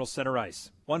Milwaukee Admirals Center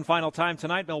Ice. One final time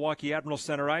tonight, Milwaukee Admirals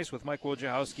Center Ice with Mike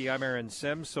Wojciechowski. I'm Aaron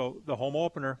Sims. So the home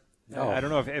opener. I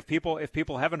don't know if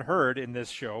people haven't heard in this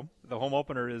show, the home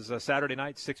opener is Saturday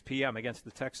night, 6 p.m. against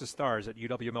the Texas Stars at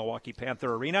UW Milwaukee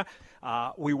Panther Arena.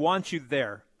 We want you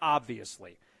there,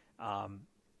 obviously.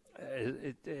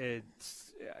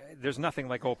 There's nothing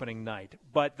like opening night.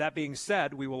 But that being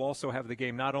said, we will also have the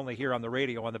game not only here on the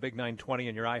radio, on the Big 920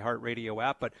 and your iHeartRadio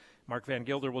app, but Mark Van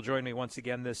Gilder will join me once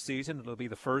again this season. It'll be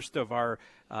the first of our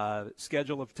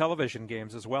schedule of television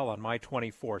games as well on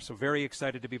My24. So very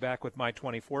excited to be back with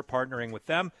My24, partnering with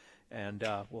them. And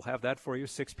we'll have that for you,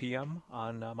 6 p.m.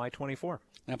 on My24.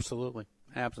 Absolutely.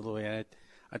 I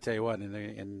tell you what,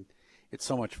 and it's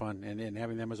so much fun, and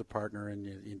having them as a partner,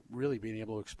 and really being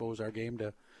able to expose our game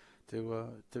to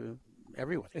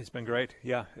everyone. It's been great.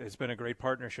 Yeah, it's been a great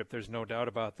partnership. There's no doubt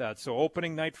about that. So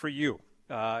opening night for you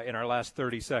in our last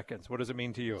 30 seconds. What does it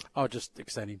mean to you? Oh, just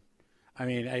exciting. I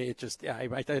mean, I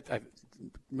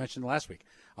mentioned last week.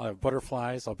 I'll have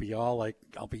butterflies. I'll be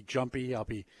jumpy.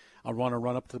 I'll want to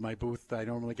run up to my booth. I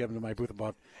normally get into my booth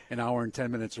about an hour and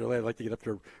 10 minutes early. I'd like to get up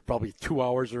there probably 2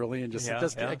 hours early and just get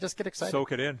excited.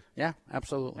 Soak it in. Yeah,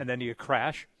 absolutely. And then do you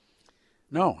crash?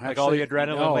 No, like all the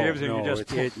adrenaline leaves, and you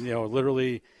just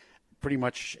literally pretty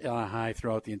much high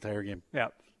throughout the enther game. Yeah,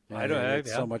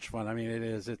 it's so much fun. I mean, it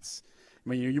is.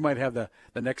 You might have the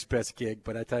next best gig,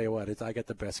 but I tell you what, I got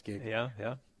the best gig. Yeah.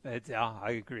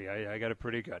 I agree. I got it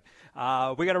pretty good.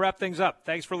 We got to wrap things up.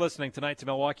 Thanks for listening tonight to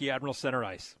Milwaukee Admirals Center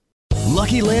Ice.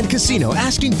 Lucky Land Casino,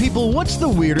 asking people, what's the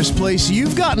weirdest place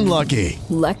you've gotten lucky?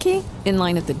 Lucky? In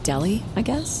line at the deli, I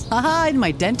guess? Aha, in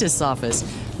my dentist's office.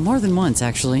 More than once,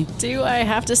 actually. Do I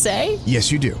have to say?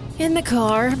 Yes, you do. In the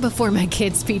car before my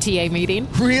kids' PTA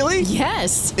meeting. Really?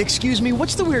 Yes. Excuse me,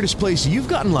 what's the weirdest place you've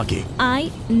gotten lucky?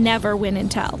 I never win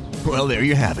and tell. Well, there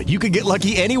you have it. You can get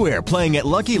lucky anywhere, playing at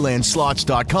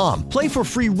LuckyLandSlots.com. Play for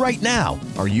free right now.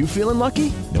 Are you feeling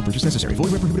lucky? No purchase necessary.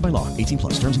 Void where prohibited by law.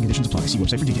 18+. Terms and conditions apply. See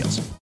website for details.